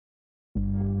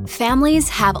Families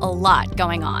have a lot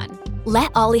going on.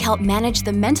 Let Ollie help manage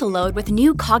the mental load with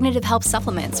new cognitive help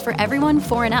supplements for everyone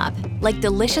 4 and up, like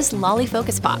delicious Lolly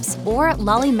Focus Pops or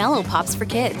Lolly Mellow Pops for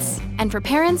kids. And for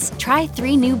parents, try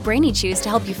 3 new Brainy Chews to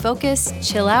help you focus,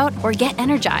 chill out, or get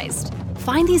energized.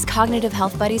 Find these cognitive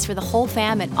health buddies for the whole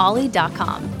fam at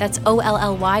ollie.com. That's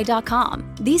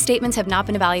OLLY.com. These statements have not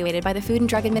been evaluated by the Food and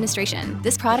Drug Administration.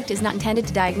 This product is not intended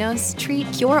to diagnose, treat,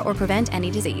 cure, or prevent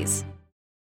any disease.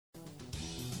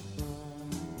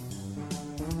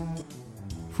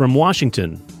 From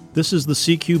Washington, this is the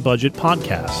CQ Budget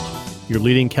Podcast, your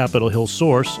leading Capitol Hill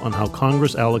source on how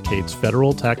Congress allocates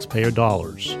federal taxpayer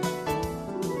dollars.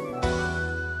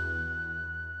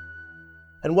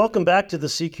 And welcome back to the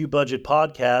CQ Budget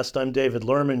Podcast. I'm David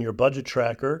Lerman, your budget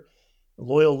tracker.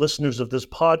 Loyal listeners of this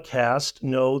podcast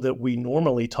know that we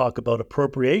normally talk about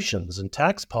appropriations and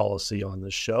tax policy on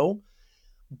this show,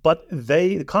 but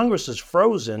the Congress is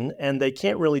frozen and they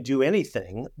can't really do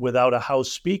anything without a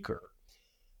House Speaker.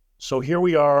 So here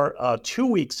we are 2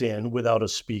 weeks in without a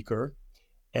speaker,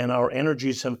 and our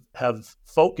energies have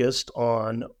focused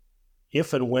on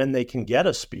if and when they can get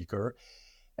a speaker.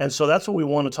 And so that's what we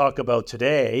want to talk about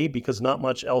today, because not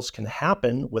much else can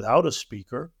happen without a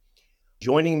speaker.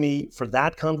 Joining me for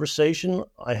that conversation,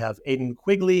 I have Aidan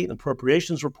Quigley, an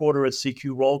appropriations reporter at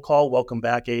CQ Roll Call. Welcome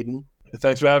back, Aidan.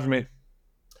 Thanks for having me.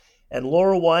 And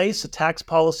Laura Weiss, a tax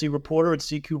policy reporter at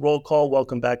CQ Roll Call.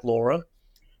 Welcome back, Laura.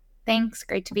 Thanks.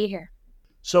 Great to be here.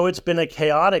 So it's been a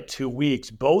chaotic 2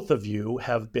 weeks. Both of you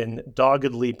have been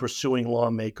doggedly pursuing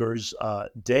lawmakers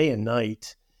day and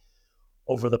night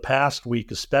over the past week,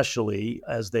 especially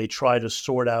as they try to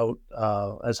sort out,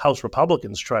 as House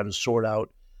Republicans try to sort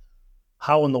out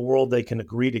how in the world they can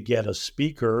agree to get a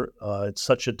speaker. It's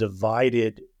such a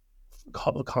divided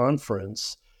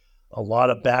conference, a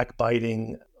lot of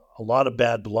backbiting, a lot of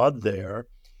bad blood there.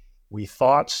 We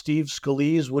thought Steve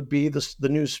Scalise would be the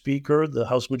new speaker, the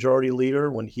House Majority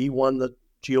Leader, when he won the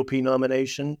GOP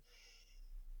nomination.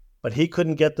 But he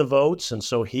couldn't get the votes, and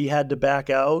so he had to back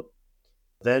out.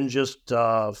 Then just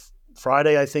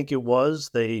Friday, I think it was,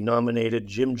 they nominated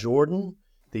Jim Jordan,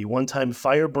 the one-time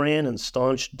firebrand and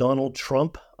staunch Donald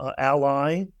Trump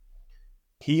ally.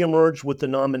 He emerged with the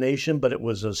nomination, but it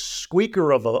was a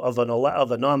squeaker of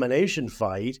a nomination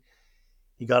fight.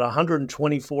 He got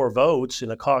 124 votes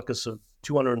in a caucus of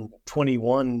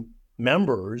 221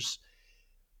 members,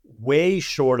 way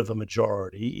short of a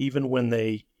majority. Even when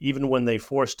they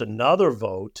forced another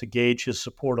vote to gauge his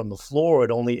support on the floor, it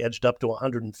only edged up to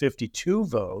 152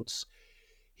 votes.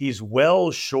 He's well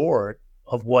short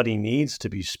of what he needs to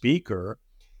be speaker.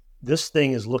 This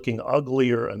thing is looking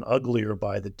uglier and uglier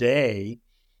by the day.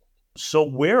 So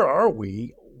where are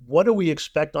we? What do we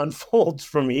expect unfolds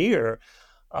from here?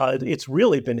 It's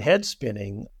really been head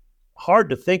spinning. Hard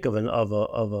to think of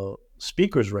a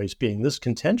speaker's race being this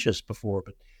contentious before,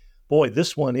 but boy,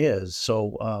 this one is.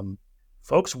 So,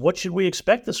 folks, what should we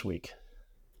expect this week?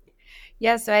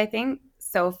 Yeah, so I think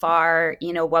so far,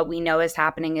 what we know is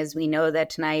happening is we know that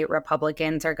tonight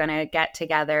Republicans are going to get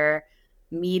together,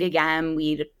 meet again,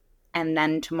 and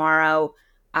then tomorrow,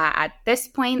 at this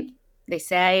point, they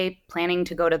say planning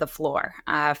to go to the floor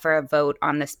for a vote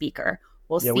on the speaker.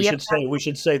 We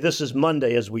should say this is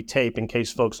Monday as we tape in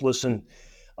case folks listen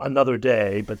another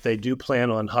day, but they do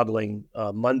plan on huddling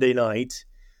Monday night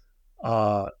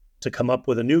to come up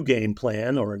with a new game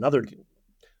plan or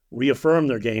reaffirm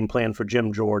their game plan for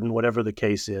Jim Jordan, whatever the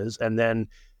case is. And then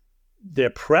they're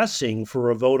pressing for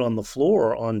a vote on the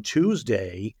floor on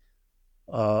Tuesday.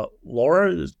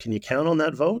 Laura, can you count on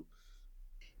that vote?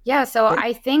 Yeah, so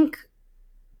I think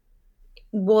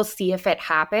we'll see if it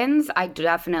happens. I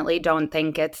definitely don't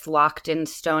think it's locked in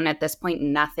stone at this point.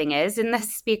 Nothing is in the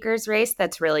speaker's race.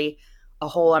 That's really a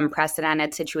whole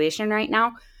unprecedented situation right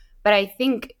now. But I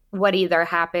think what either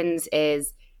happens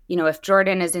is, if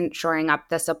Jordan isn't shoring up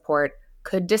the support,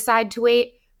 could decide to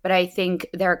wait. But I think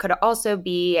there could also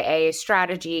be a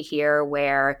strategy here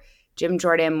where Jim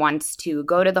Jordan wants to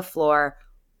go to the floor.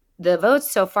 The votes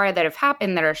so far that have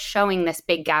happened that are showing this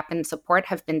big gap in support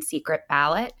have been secret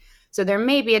ballot. So there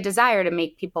may be a desire to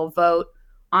make people vote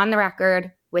on the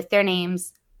record with their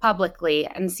names publicly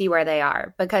and see where they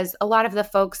are. Because a lot of the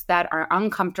folks that are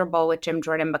uncomfortable with Jim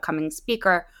Jordan becoming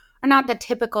speaker are not the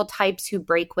typical types who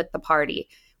break with the party.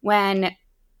 When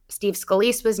Steve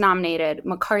Scalise was nominated,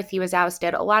 McCarthy was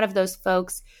ousted, a lot of those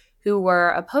folks who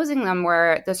were opposing them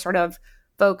were the sort of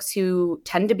folks who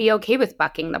tend to be okay with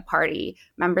bucking the party,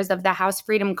 members of the House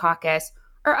Freedom Caucus,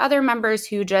 or other members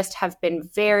who just have been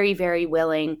very, very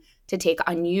willing to take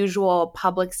unusual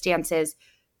public stances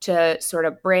to sort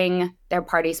of bring their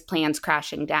party's plans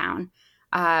crashing down.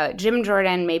 Jim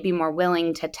Jordan may be more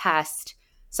willing to test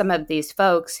some of these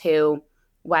folks who,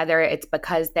 whether it's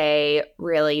because they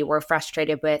really were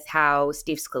frustrated with how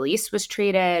Steve Scalise was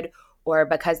treated or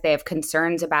because they have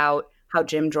concerns about how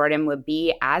Jim Jordan would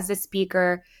be as a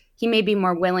speaker, he may be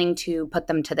more willing to put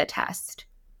them to the test.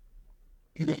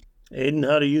 Aiden,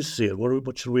 how do you see it?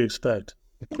 What should we expect?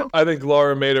 I think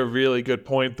Laura made a really good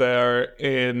point there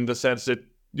in the sense that,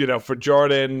 for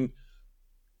Jordan,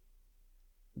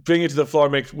 bringing it to the floor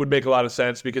would make a lot of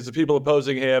sense because the people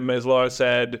opposing him, as Laura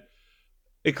said,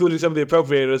 including some of the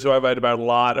appropriators who I write about a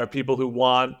lot, are people who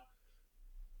want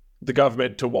the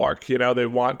government to work. They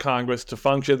want Congress to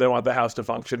function. They want the House to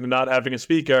function. And not having a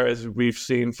speaker, as we've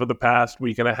seen for the past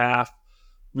week and a half,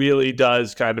 really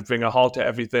does kind of bring a halt to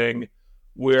everything.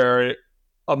 We're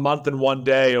a month and 1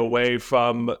 day away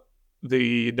from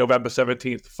the November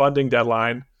 17th funding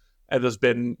deadline. And there's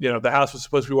been, the House was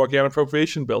supposed to be working on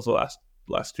appropriation bills the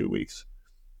last 2 weeks.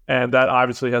 And that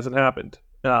obviously hasn't happened.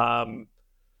 So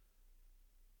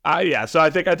I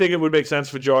think it would make sense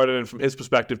for Jordan and from his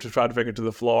perspective to try to bring it to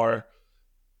the floor.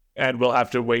 And we'll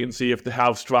have to wait and see if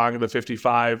how strong the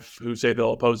 55 who say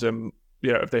they'll oppose him,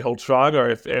 if they hold strong or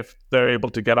if they're able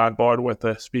to get on board with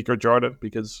the Speaker Jordan,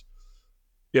 because,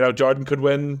 Jordan could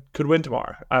win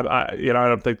tomorrow. I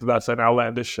don't think that's an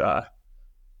outlandish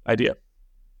idea.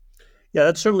 Yeah,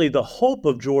 that's certainly the hope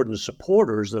of Jordan's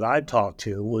supporters that I talked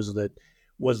to was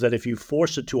that if you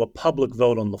force it to a public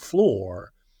vote on the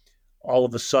floor, all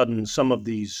of a sudden some of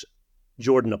these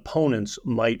Jordan opponents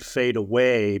might fade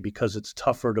away because it's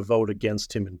tougher to vote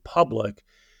against him in public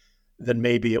than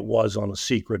maybe it was on a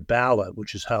secret ballot,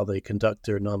 which is how they conduct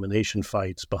their nomination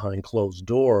fights behind closed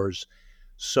doors.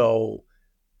 So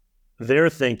their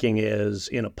thinking is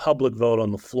in a public vote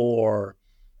on the floor,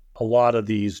 a lot of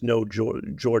these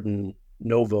Jordan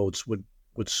no votes would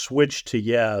switch to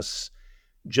yes,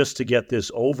 just to get this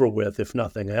over with, if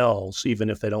nothing else, even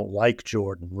if they don't like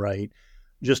Jordan, right?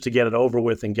 Just to get it over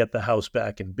with and get the House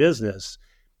back in business.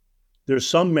 There's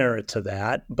some merit to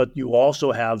that, but you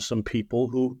also have some people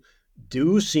who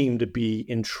do seem to be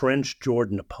entrenched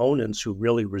Jordan opponents who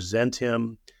really resent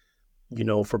him,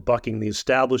 for bucking the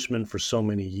establishment for so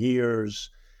many years,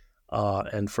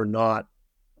 and for not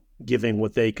giving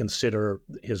what they consider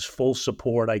his full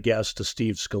support, I guess, to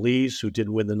Steve Scalise, who did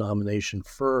win the nomination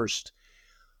first.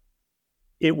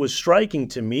 It was striking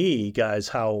to me, guys,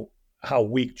 how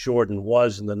weak Jordan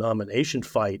was in the nomination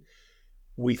fight.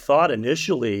 We thought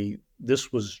initially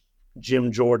this was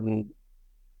Jim Jordan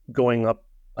going up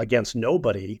against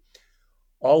nobody.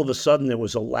 All of a sudden, there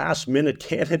was a last-minute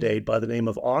candidate by the name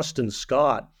of Austin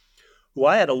Scott, who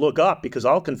I had to look up because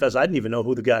I'll confess I didn't even know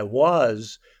who the guy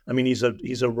was. I mean, he's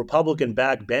a Republican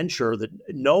backbencher that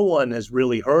no one has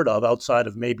really heard of outside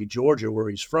of maybe Georgia, where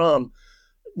he's from.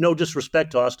 No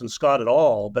disrespect to Austin Scott at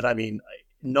all, but I mean,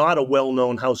 not a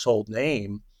well-known household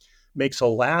name, makes a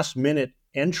last-minute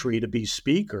entry to be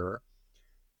speaker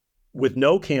with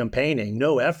no campaigning,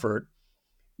 no effort,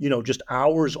 just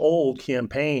hours old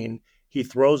campaign. He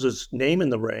throws his name in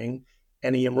the ring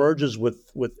and he emerges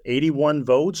with 81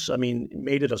 votes. I mean,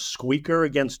 made it a squeaker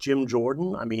against Jim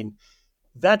Jordan. I mean,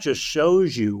 that just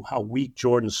shows you how weak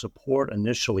Jordan's support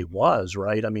initially was,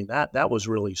 right? I mean, that was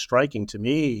really striking to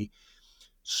me.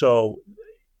 So,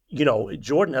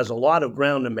 Jordan has a lot of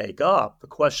ground to make up. The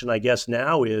question, I guess,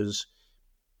 now is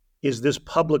this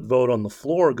public vote on the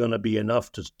floor going to be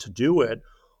enough to do it?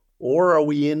 Or are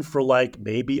we in for like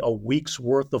maybe a week's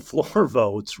worth of floor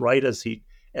votes, right? As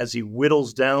he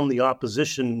whittles down the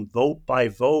opposition vote by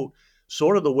vote,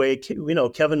 sort of the way,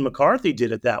 Kevin McCarthy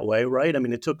did it that way, right? I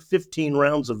mean, it took 15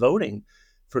 rounds of voting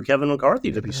for Kevin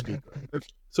McCarthy to be speaker.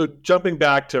 So jumping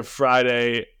back to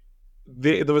Friday,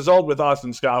 the result with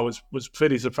Austin Scott was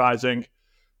pretty surprising.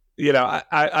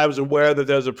 I was aware that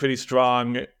there's a pretty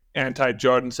strong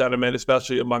anti-Jordan sentiment,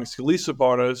 especially among Scalise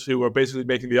supporters, who were basically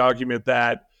making the argument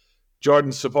that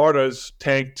Jordan's supporters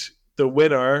tanked the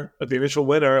initial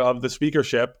winner of the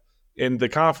speakership in the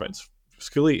conference,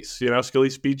 Scalise.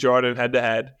 Scalise beat Jordan head to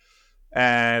head,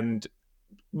 and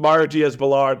Mario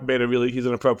Diaz-Balart he's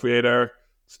an appropriator,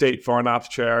 state foreign ops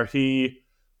chair. He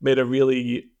made a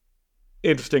really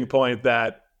interesting point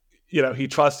that, he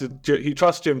trusts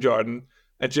Jim Jordan,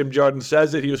 and Jim Jordan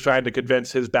says that he was trying to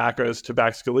convince his backers to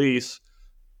back Scalise.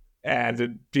 And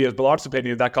in Diaz-Balart's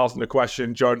opinion, that calls into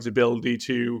question Jordan's ability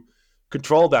to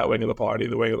control that wing of the party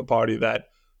that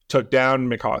took down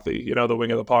McCarthy, the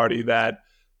wing of the party that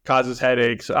causes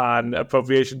headaches on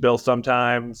appropriation bills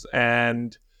sometimes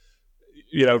and,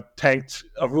 tanked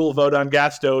a rule vote on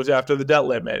gas stoves after the debt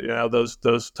limit.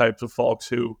 Those types of folks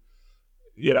who,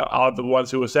 are the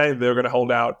ones who were saying they're going to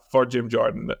hold out for Jim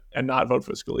Jordan and not vote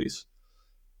for Scalise.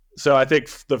 So I think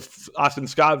the Austin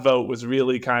Scott vote was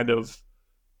really kind of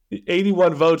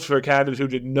 81 votes for a candidate who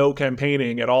did no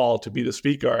campaigning at all to be the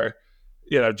speaker.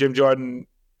 Jim Jordan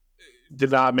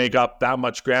did not make up that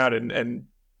much ground. And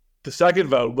the second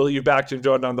vote, will you back Jim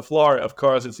Jordan on the floor? Of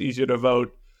course, it's easier to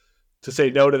vote to say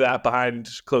no to that behind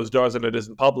closed doors than it is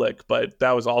in public. But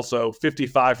that was also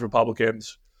 55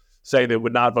 Republicans saying they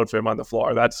would not vote for him on the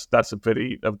floor. That's a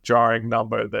pretty jarring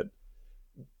number that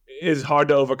is hard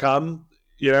to overcome,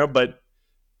 but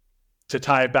to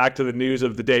tie it back to the news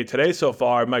of the day today so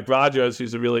far, Mike Rogers,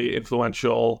 who's a really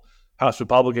influential House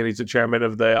Republican, he's the chairman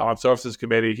of the Armed Services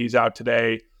Committee, he's out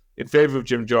today in favor of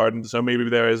Jim Jordan. So maybe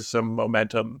there is some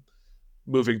momentum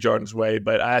moving Jordan's way,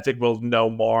 but I think we'll know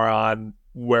more on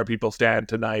where people stand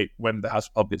tonight when the House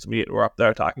Republicans meet. We're up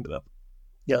there talking to them.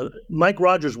 Yeah, Mike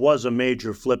Rogers was a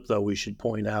major flip, though, we should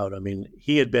point out. I mean,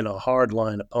 he had been a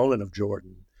hardline opponent of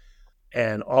Jordan,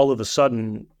 and all of a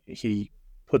sudden he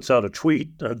puts out a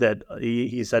tweet that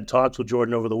he's had talks with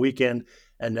Jordan over the weekend,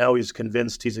 and now he's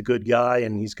convinced he's a good guy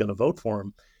and he's going to vote for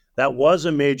him. That was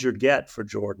a major get for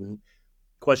Jordan.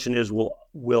 Question is,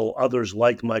 will others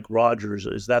like Mike Rogers?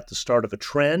 Is that the start of a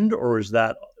trend, or is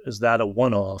that a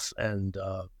one-off and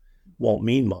won't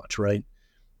mean much, right?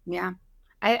 Yeah.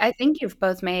 I think you've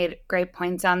both made great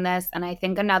points on this. And I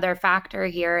think another factor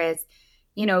here is,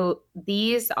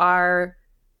 these are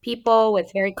people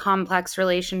with very complex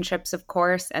relationships, of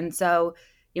course. And so,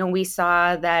 we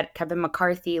saw that Kevin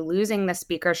McCarthy losing the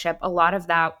speakership, a lot of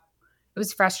that, it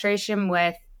was frustration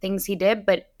with things he did,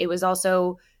 but it was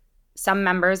also some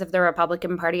members of the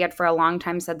Republican Party had for a long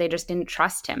time said they just didn't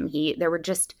trust him. There were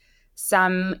just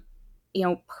some,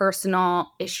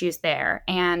 personal issues there.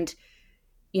 And,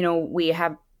 we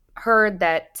have heard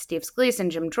that Steve Scalise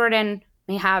and Jim Jordan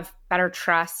may have better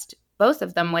trust, both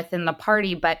of them within the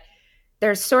party, but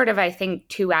there's sort of, I think,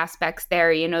 two aspects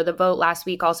there. The vote last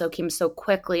week also came so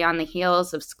quickly on the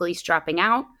heels of Scalise dropping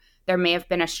out. There may have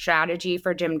been a strategy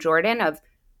for Jim Jordan of,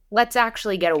 let's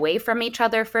actually get away from each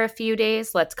other for a few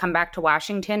days. Let's come back to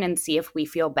Washington and see if we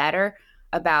feel better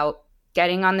about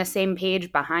getting on the same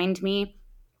page behind me.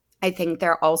 I think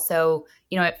there also,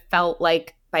 it felt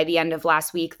like by the end of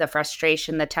last week, the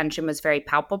frustration, the tension was very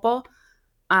palpable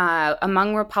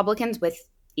among Republicans with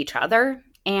each other.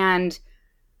 And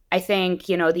I think,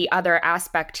 the other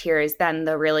aspect here is then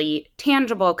the really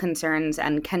tangible concerns,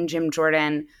 and can Jim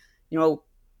Jordan,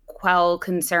 quell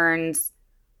concerns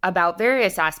about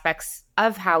various aspects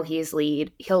of how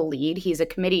he'll lead. He's a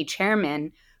committee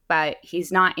chairman, but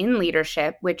he's not in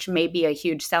leadership, which may be a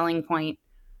huge selling point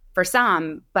for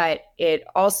some, but it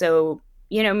also,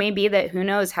 may be that who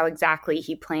knows how exactly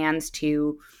he plans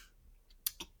to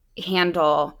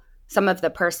handle some of the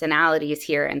personalities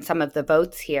here and some of the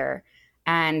votes here.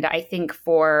 And I think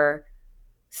for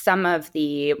some of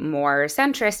the more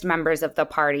centrist members of the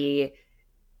party,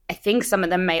 I think some of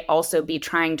them might also be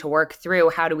trying to work through,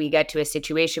 how do we get to a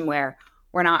situation where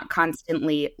we're not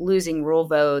constantly losing rule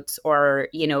votes or,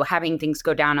 having things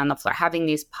go down on the floor, having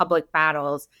these public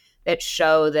battles that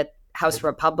show that House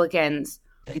Republicans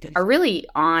are really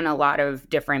on a lot of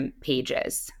different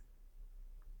pages.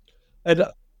 And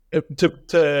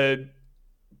to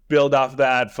build off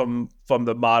that from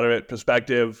the moderate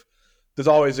perspective, there's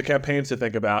always the campaigns to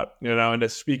think about, and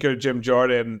as Speaker Jim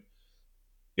Jordan,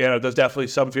 there's definitely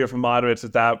some fear from moderates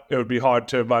that it would be hard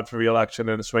to run for re-election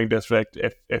in a swing district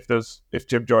if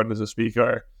Jim Jordan is a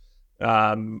speaker,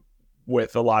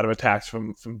 with a lot of attacks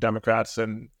from Democrats.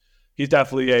 And he's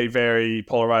definitely a very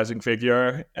polarizing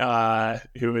figure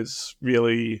who has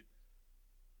really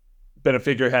been a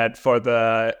figurehead for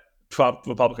the Trump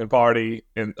Republican Party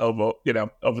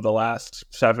over the last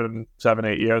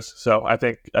 7-8 years. So I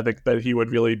think that he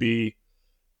would really be.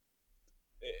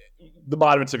 The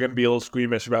moderates are going to be a little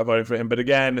squeamish about voting for him. But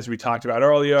again, as we talked about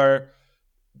earlier,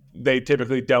 they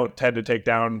typically don't tend to take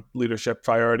down leadership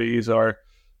priorities, or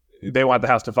they want the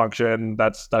House to function.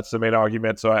 That's the main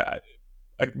argument. So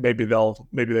maybe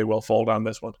they will fold on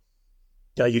this one.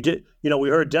 Yeah, you did. We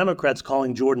heard Democrats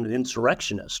calling Jordan an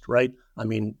insurrectionist, right? I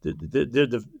mean,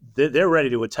 they're ready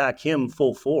to attack him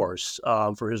full force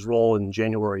for his role in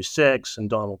January 6th and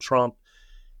Donald Trump,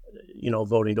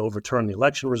 voting to overturn the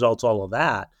election results, all of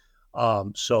that.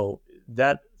 So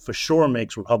that for sure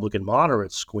makes Republican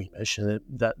moderates squeamish, and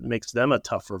that makes them a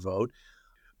tougher vote.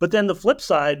 But then the flip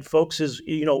side, folks, is,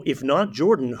 if not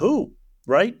Jordan, who,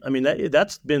 right? I mean,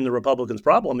 that's been the Republicans'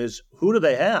 problem, is who do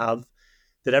they have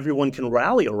that everyone can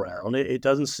rally around?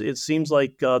 It seems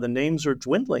like the names are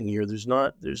dwindling here. There's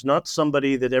not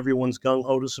somebody that everyone's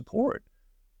gung-ho to support.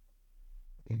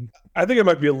 I think it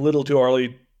might be a little too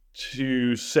early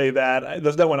to say that.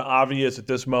 There's no one obvious at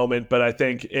this moment, but I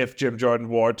think if Jim Jordan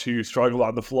were to struggle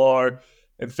on the floor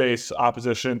and face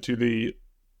opposition to the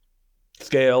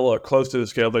scale or close to the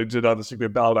scale they did on the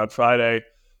secret ballot on Friday,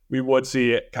 we would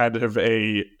see kind of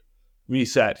a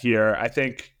reset here. I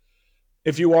think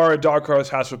if you are a dark horse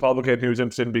House Republican who's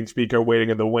interested in being Speaker, waiting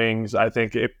in the wings, I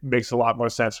think it makes a lot more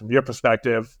sense from your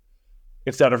perspective,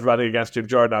 instead of running against Jim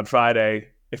Jordan on Friday,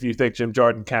 if you think Jim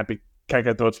Jordan can't get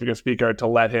the votes to become Speaker, to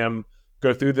let him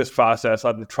go through this process,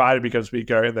 let him try to become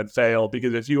Speaker and then fail.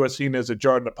 Because if you are seen as a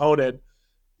Jordan opponent,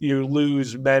 you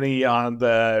lose many on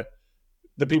the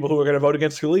people who are going to vote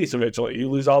against Scalise eventually. You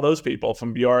lose all those people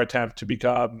from your attempt to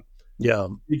become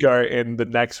Speaker in the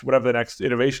next, whatever the next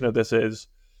iteration of this is.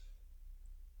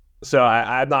 So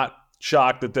I'm not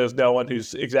shocked that there's no one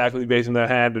who's exactly raising their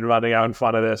hand and running out in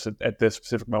front of this at this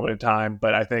specific moment in time.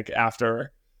 But I think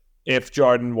if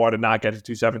Jordan were to not get to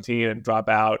 217 and drop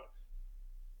out,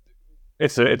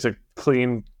 it's a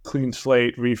clean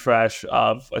slate refresh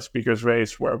of a Speaker's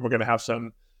race where we're going to have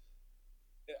some.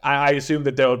 I assume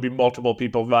that there would be multiple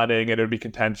people running and it would be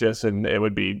contentious and it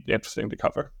would be interesting to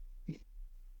cover.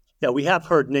 Yeah, we have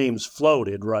heard names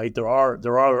floated, right? There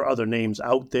are other names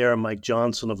out there. Mike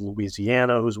Johnson of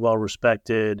Louisiana, who's well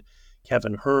respected.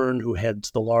 Kevin Hearn, who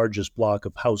heads the largest block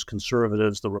of House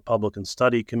conservatives, the Republican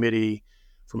Study Committee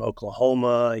from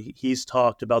Oklahoma. He's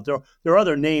talked about there are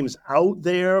other names out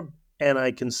there, and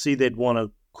I can see they'd want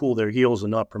to cool their heels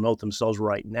and not promote themselves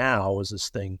right now as this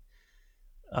thing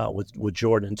with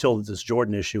Jordan until this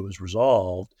Jordan issue is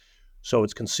resolved. So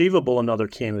it's conceivable another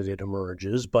candidate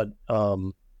emerges, but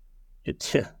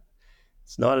it's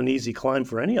not an easy climb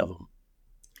for any of them.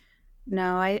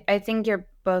 No, I think you're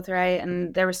both right.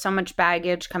 And there was so much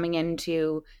baggage coming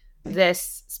into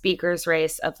this Speaker's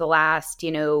race of the last,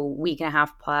 week and a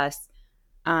half plus,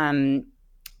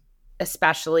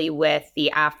 especially with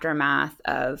the aftermath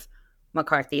of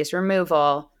McCarthy's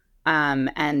removal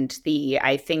and the,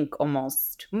 I think,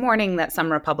 almost mourning that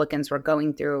some Republicans were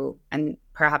going through and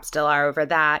perhaps still are over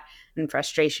that and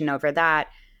frustration over that.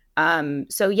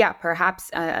 So yeah, perhaps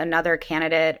another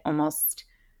candidate, almost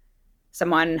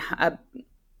someone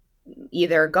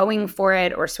either going for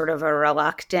it or sort of a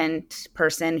reluctant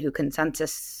person who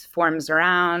consensus forms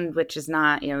around, which is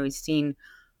not, we've seen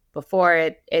before.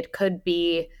 It could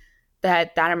be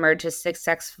that emerges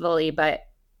successfully, but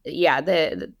yeah,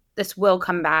 this will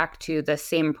come back to the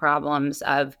same problems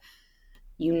of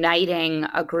uniting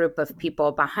a group of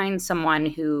people behind someone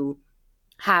who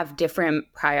have different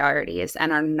priorities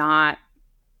and are not,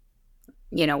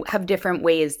 have different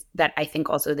ways that I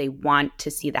think also they want to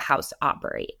see the House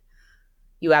operate.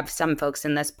 You have some folks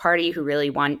in this party who really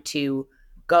want to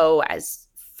go as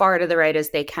far to the right as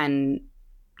they can,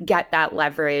 get that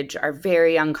leverage, are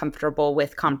very uncomfortable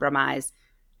with compromise.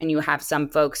 And you have some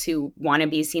folks who want to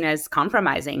be seen as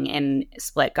compromising in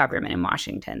split government in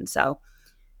Washington. So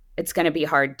it's going to be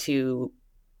hard to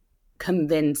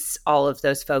convince all of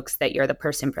those folks that you're the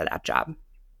person for that job.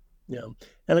 Yeah.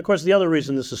 And of course, the other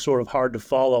reason this is sort of hard to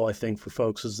follow, I think, for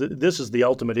folks is that this is the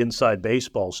ultimate inside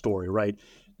baseball story, right?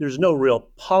 There's no real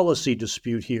policy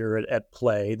dispute here at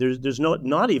play. There's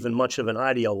not even much of an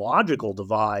ideological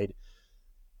divide,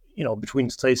 between,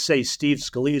 say Steve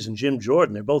Scalise and Jim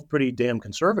Jordan. They're both pretty damn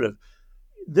conservative.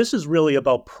 This is really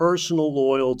about personal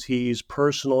loyalties,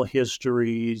 personal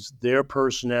histories, their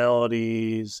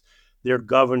personalities, their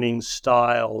governing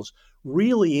styles,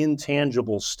 really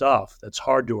intangible stuff that's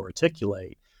hard to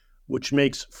articulate, which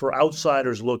makes, for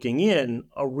outsiders looking in,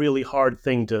 a really hard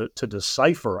thing to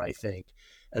decipher, I think,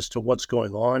 as to what's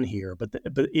going on here. But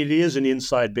it is an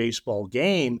inside baseball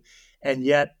game, and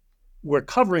yet we're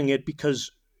covering it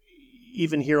because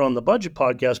even here on the Budget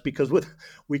Podcast, because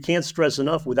we can't stress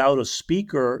enough, without a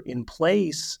speaker in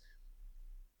place,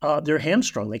 they're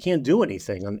hamstrung. They can't do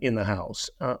anything in the House.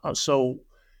 So,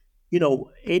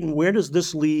 Aidan, where does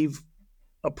this leave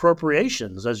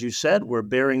appropriations? As you said, we're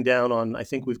bearing down on, I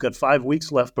think we've got 5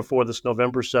 weeks left before this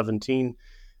November 17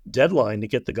 deadline to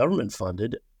get the government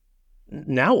funded.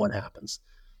 Now what happens?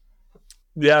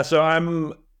 Yeah,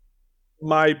 so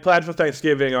my plans for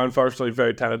Thanksgiving are unfortunately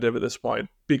very tentative at this point,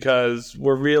 because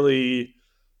we're really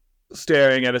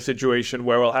staring at a situation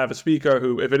where we'll have a speaker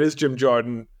who, if it is Jim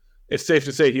Jordan, it's safe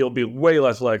to say he'll be way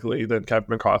less likely than Kevin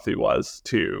McCarthy was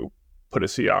to put a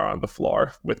CR on the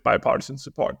floor with bipartisan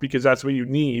support, because that's what you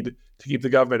need to keep the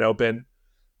government open,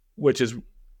 which is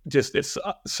just, it's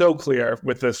so clear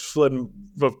with this slim,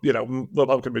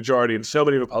 Republican majority and so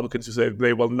many Republicans who say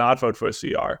they will not vote for a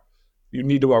CR. You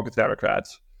need to work with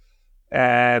Democrats.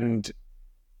 And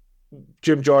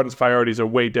Jim Jordan's priorities are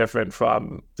way different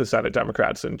from the Senate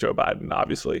Democrats and Joe Biden,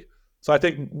 obviously. So I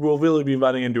think we'll really be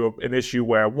running into an issue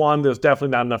where, one, there's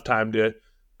definitely not enough time to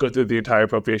go through the entire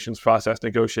appropriations process,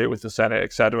 negotiate with the Senate,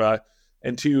 et cetera.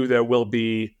 And two, there will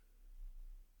be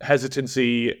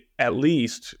hesitancy, at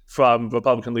least from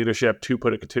Republican leadership, to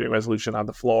put a continuing resolution on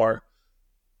the floor.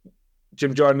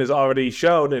 Jim Jordan has already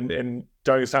shown in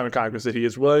during his time in Congress that he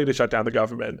is willing to shut down the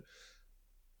government.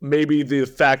 Maybe the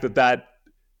fact that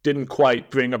didn't quite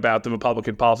bring about the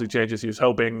Republican policy changes he was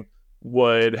hoping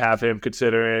would have him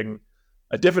considering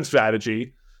a different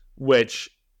strategy, which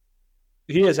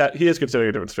he is considering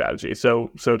a different strategy.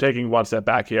 So taking one step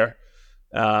back here,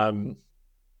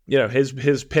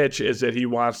 his pitch is that he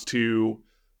wants to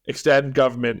extend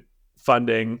government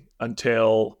funding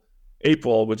until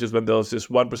April, which is when there's this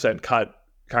 1% cut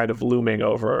kind of looming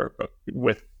over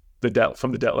with the debt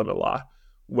from the debt limit law,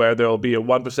 where there will be a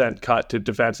 1% cut to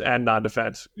defense and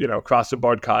non-defense, across the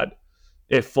board cut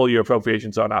if full year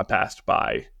appropriations are not passed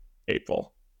by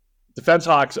April. Defense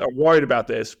hawks are worried about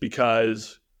this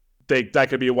because that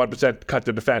could be a 1% cut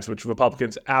to defense, which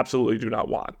Republicans absolutely do not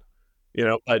want.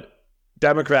 But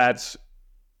Democrats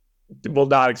will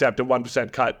not accept a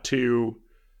 1% cut to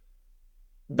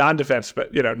non-defense,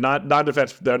 but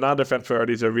non-defense. Their non-defense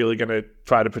priorities are really going to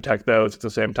try to protect those at the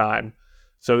same time.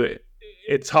 So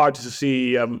it's hard to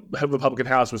see a Republican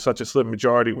House with such a slim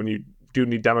majority, when you do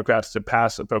need Democrats to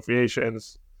pass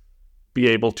appropriations, be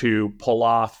able to pull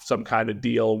off some kind of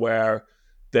deal where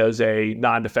there's a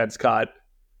non-defense cut,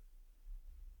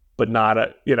 but not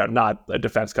a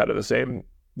defense cut of the same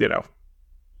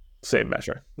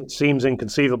measure. It seems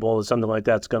inconceivable that something like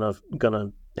that's gonna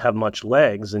have much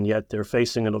legs, and yet they're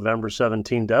facing a November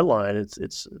 17 deadline. It's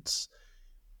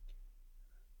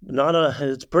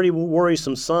a pretty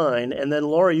worrisome sign. And then,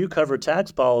 Laura, you cover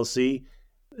tax policy.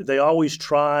 They always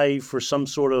try for some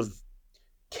sort of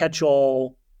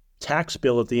catch-all tax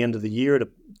bill at the end of the year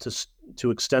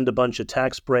to extend a bunch of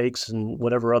tax breaks and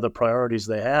whatever other priorities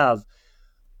they have.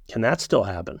 Can that still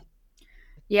happen?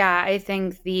 Yeah, I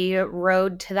think the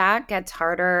road to that gets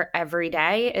harder every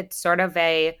day. It's sort of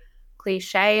a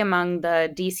cliche among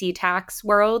the DC tax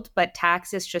world, but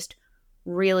tax is just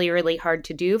really, really hard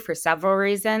to do for several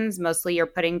reasons. Mostly you're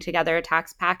putting together a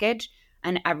tax package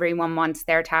and everyone wants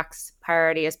their tax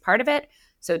priority as part of it.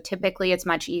 So typically it's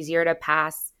much easier to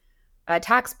pass a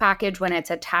tax package when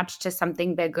it's attached to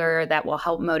something bigger that will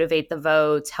help motivate the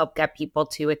votes, help get people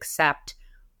to accept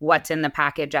what's in the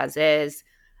package as is.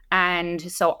 And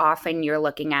so often you're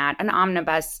looking at an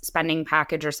omnibus spending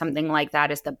package or something like that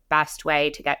is the best way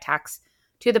to get tax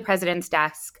to the president's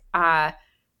desk.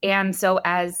 And so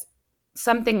as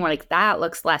something like that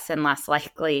looks less and less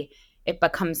likely, it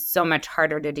becomes so much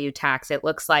harder to do tax. It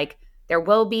looks like there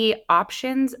will be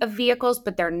options of vehicles,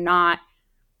 but they're not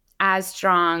as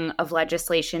strong of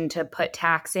legislation to put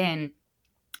tax in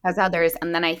as others.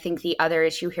 And then I think the other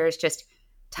issue here is just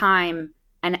time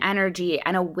and energy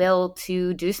and a will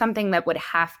to do something that would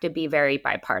have to be very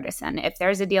bipartisan. If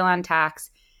there's a deal on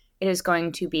tax, it is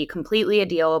going to be completely a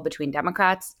deal between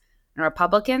Democrats and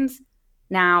Republicans.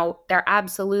 Now, there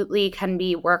absolutely can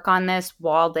be work on this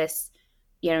while this,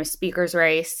 speaker's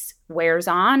race wears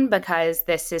on, because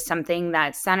this is something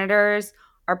that senators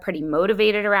are pretty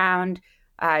motivated around.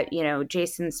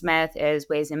 Jason Smith is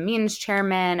Ways and Means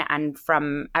chairman, and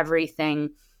from everything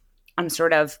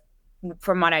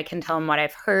from what I can tell and what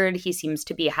I've heard, he seems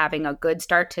to be having a good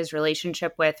start to his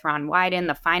relationship with Ron Wyden,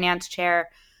 the finance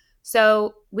chair.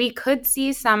 So we could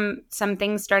see some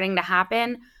things starting to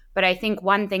happen. But I think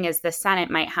one thing is the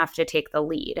Senate might have to take the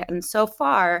lead. And so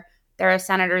far, there are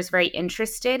senators very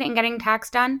interested in getting tax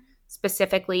done.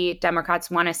 Specifically, Democrats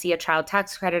want to see a child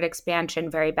tax credit expansion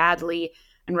very badly,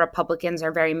 and Republicans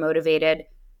are very motivated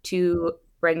to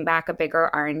bring back a bigger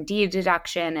R&D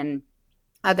deduction and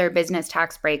other business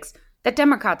tax breaks that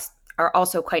Democrats are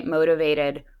also quite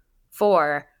motivated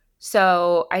for.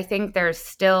 So I think there's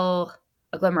still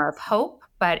a glimmer of hope,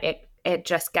 but it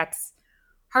just gets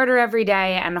harder every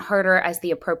day and harder as the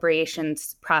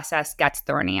appropriations process gets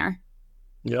thornier.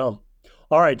 Yeah.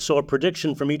 All right. So a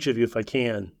prediction from each of you, if I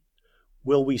can.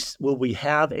 Will we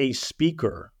have a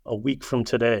speaker a week from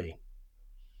today?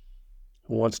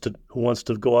 Who wants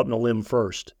to go out on a limb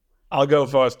first? I'll go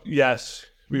first. Yes,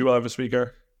 we will have a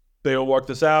speaker. They will work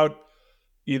this out.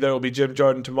 Either it will be Jim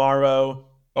Jordan tomorrow,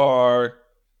 or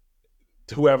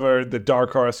whoever the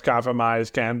dark horse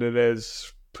compromise candidate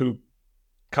is who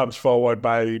comes forward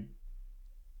by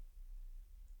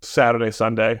Saturday,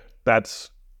 Sunday. That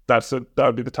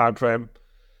would be the time frame.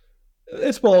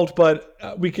 It's bold, but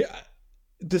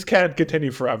this can't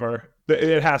continue forever.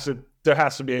 There has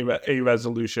to be a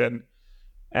resolution,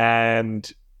 and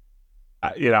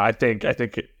I think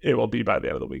it will be by the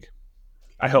end of the week.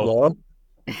 I hope. Laura?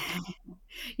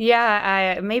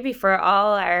 Yeah, maybe for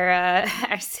all our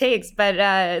sakes, but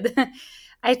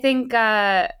I think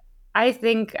I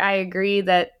agree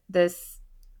that this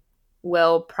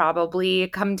will probably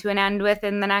come to an end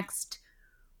within the next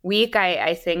week.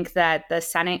 I think that the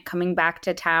Senate coming back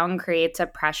to town creates a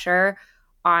pressure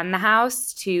on the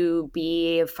House to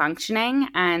be functioning.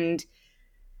 And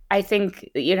I think,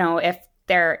 if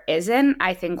there isn't,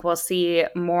 I think we'll see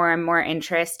more and more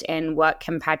interest in what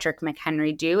can Patrick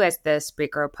McHenry do as the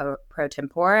Speaker pro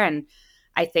tempore. And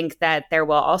I think that there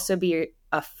will also be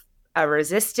a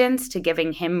resistance to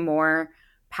giving him more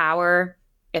power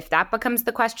if that becomes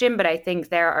the question. But I think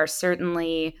there are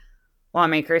certainly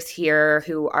lawmakers here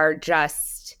who are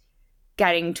just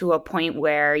getting to a point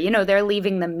where, they're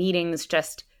leaving the meetings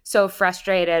just so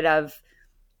frustrated of,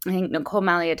 I think Nicole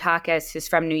Maliotakis, who's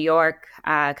from New York,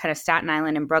 kind of Staten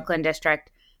Island and Brooklyn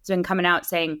district, has been coming out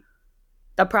saying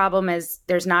the problem is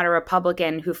there's not a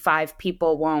Republican who 5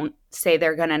 people won't say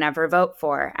they're going to never vote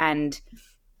for. And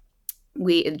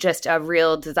we just a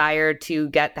real desire to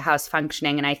get the House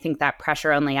functioning. And I think that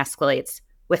pressure only escalates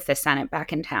with the Senate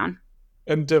back in town.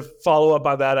 And to follow up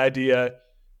on that idea,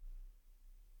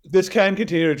 this can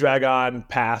continue to drag on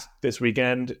past this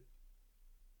weekend.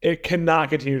 It cannot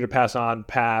continue to pass on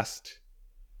past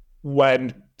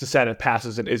when the Senate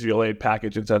passes an Israel aid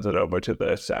package and sends it over to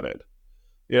the Senate.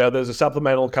 There's a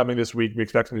supplemental coming this week. We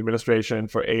expect from the administration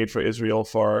for aid for Israel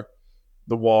for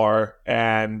the war.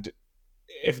 And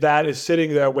if that is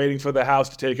sitting there waiting for the House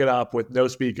to take it up with no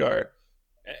speaker,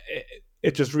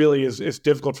 it just really is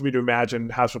difficult for me to imagine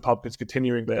House Republicans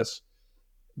continuing this.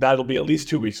 That'll be at least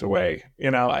 2 weeks away.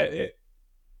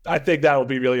 I think that will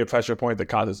be really a pressure point that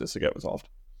causes this to get resolved.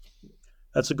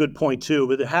 That's a good point, too.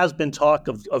 But there has been talk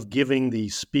of giving the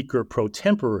Speaker pro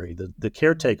tempore, the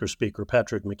caretaker Speaker,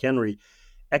 Patrick McHenry,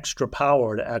 extra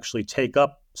power to actually take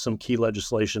up some key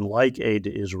legislation like aid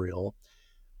to Israel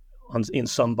in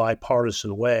some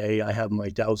bipartisan way. I have my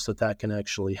doubts that can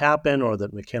actually happen or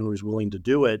that McHenry is willing to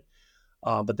do it.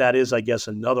 But that is, I guess,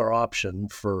 another option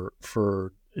for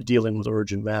dealing with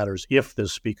urgent matters if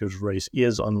this Speaker's race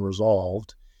is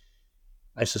unresolved.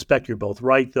 I suspect you're both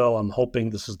right, though. I'm hoping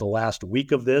this is the last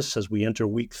week of this as we enter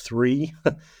week 3.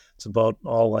 It's about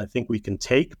all I think we can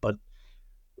take. But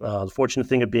the fortunate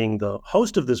thing of being the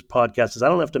host of this podcast is I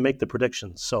don't have to make the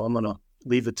predictions. So I'm going to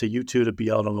leave it to you two to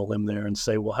be out on a limb there and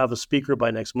say we'll have a speaker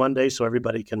by next Monday so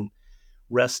everybody can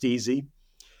rest easy.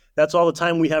 That's all the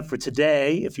time we have for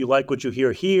today. If you like what you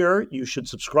hear here, you should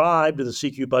subscribe to the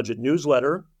CQ Budget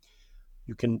newsletter.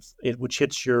 Which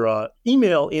hits your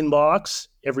email inbox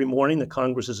every morning that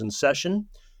Congress is in session.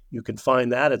 You can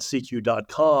find that at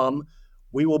CQ.com.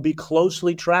 We will be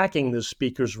closely tracking this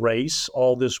speaker's race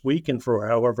all this week and for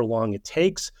however long it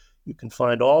takes. You can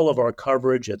find all of our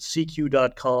coverage at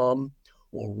CQ.com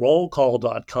or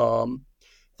rollcall.com.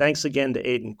 Thanks again to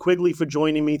Aidan Quigley for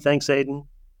joining me. Thanks, Aidan.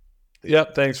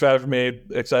 Yep, thanks for having me.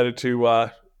 Excited to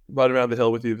ride around the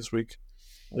hill with you this week.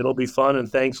 It'll be fun.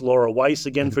 And thanks, Laura Weiss,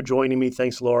 again for joining me.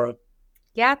 Thanks, Laura.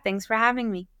 Yeah, thanks for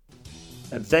having me.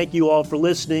 And thank you all for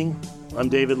listening. I'm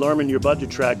David Lerman, your budget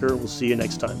tracker. We'll see you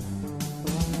next time.